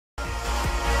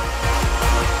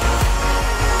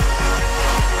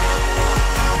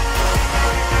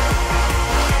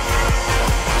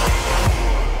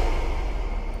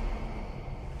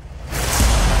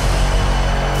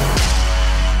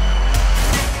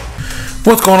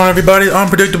What's going on, everybody?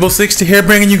 Unpredictable60 here,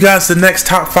 bringing you guys the next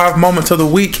top 5 moments of the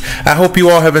week. I hope you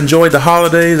all have enjoyed the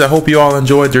holidays. I hope you all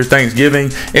enjoyed your Thanksgiving.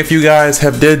 If you guys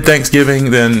have did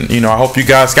Thanksgiving, then I hope you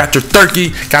guys got your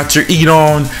turkey, got your eat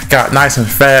on, got nice and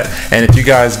fat. And if you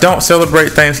guys don't celebrate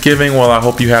Thanksgiving, well, I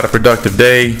hope you had a productive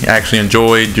day, actually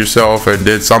enjoyed yourself and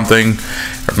did something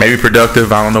maybe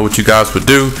productive. I don't know what you guys would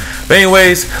do. But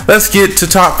anyways, let's get to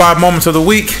top 5 moments of the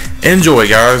week. Enjoy,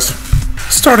 guys.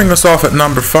 Starting us off at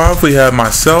number 5, we have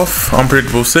myself,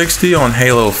 Unpredictable60, on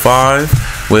Halo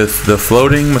 5 with the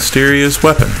floating mysterious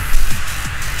weapon.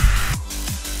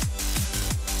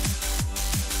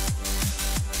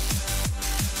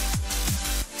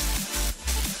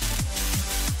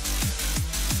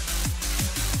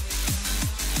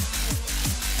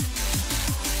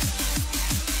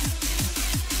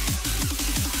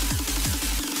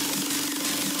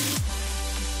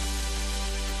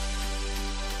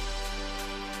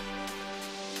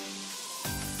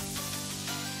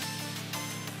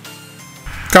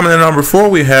 Coming in at number 4,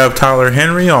 we have Tyler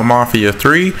Henry on Mafia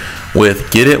 3 with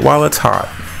Get It While It's Hot.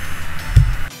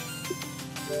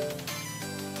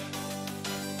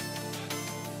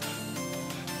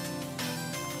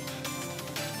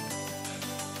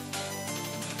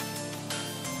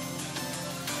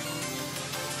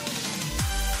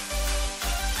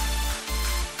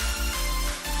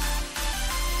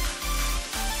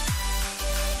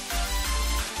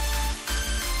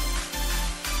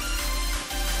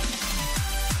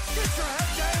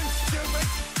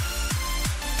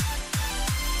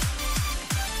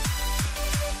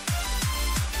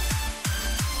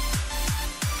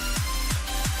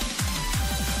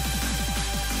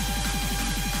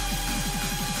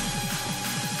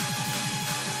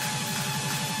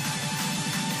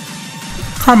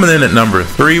 Coming in at number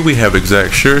 3, we have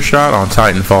Exact Sure Shot on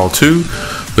Titanfall 2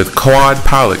 with Quad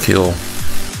Pilot Kill.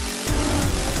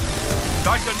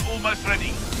 Titan almost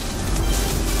ready.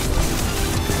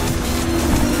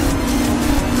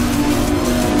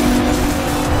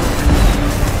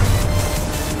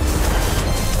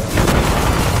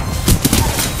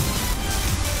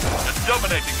 Just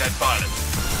dominating that pilot.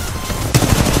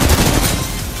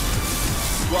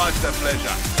 Quite a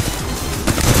pleasure.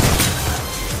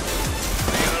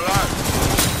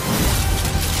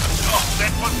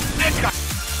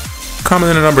 Coming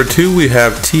in at number 2, we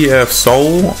have TF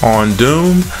Soul on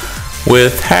Doom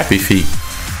with Happy Feet.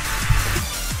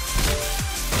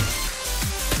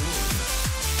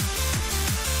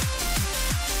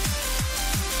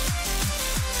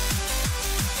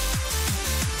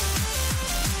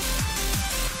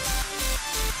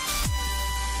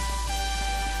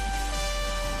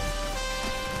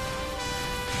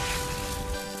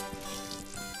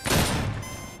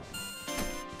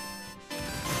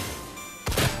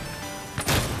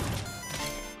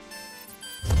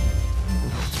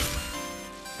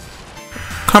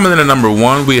 Coming in at number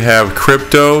 1, we have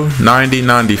Crypto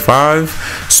 9095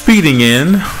 speeding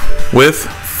in with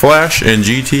Flash in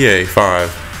GTA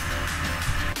 5.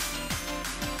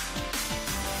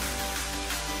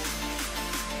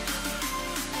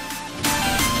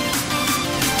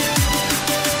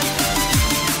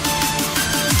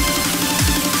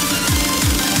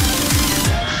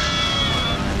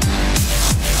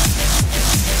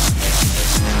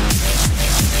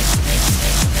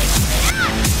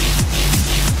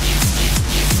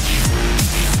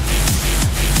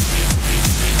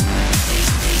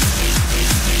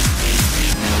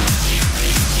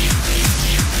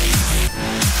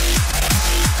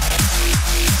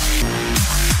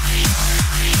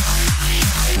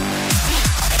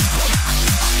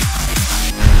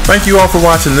 Thank you all for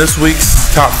watching this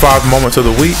week's top 5 moments of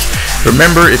the week.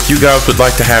 Remember, if you guys would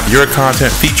like to have your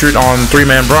content featured on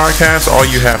 3-Man Broadcast, all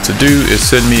you have to do is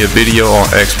send me a video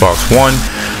on Xbox One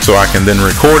so I can then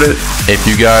record it. If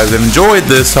you guys enjoyed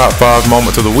this top 5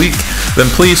 moments of the week,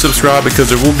 then please subscribe because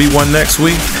there will be one next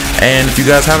week. And if you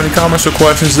guys have any comments or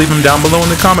questions, leave them down below in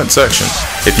the comment section.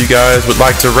 If you guys would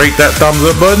like to rate that thumbs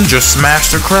up button, just smash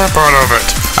the crap out of it.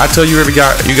 I tell you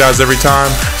guys every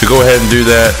time to go ahead and do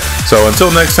that. So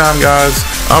until next time, guys,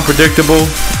 Unpredictable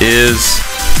is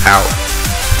out.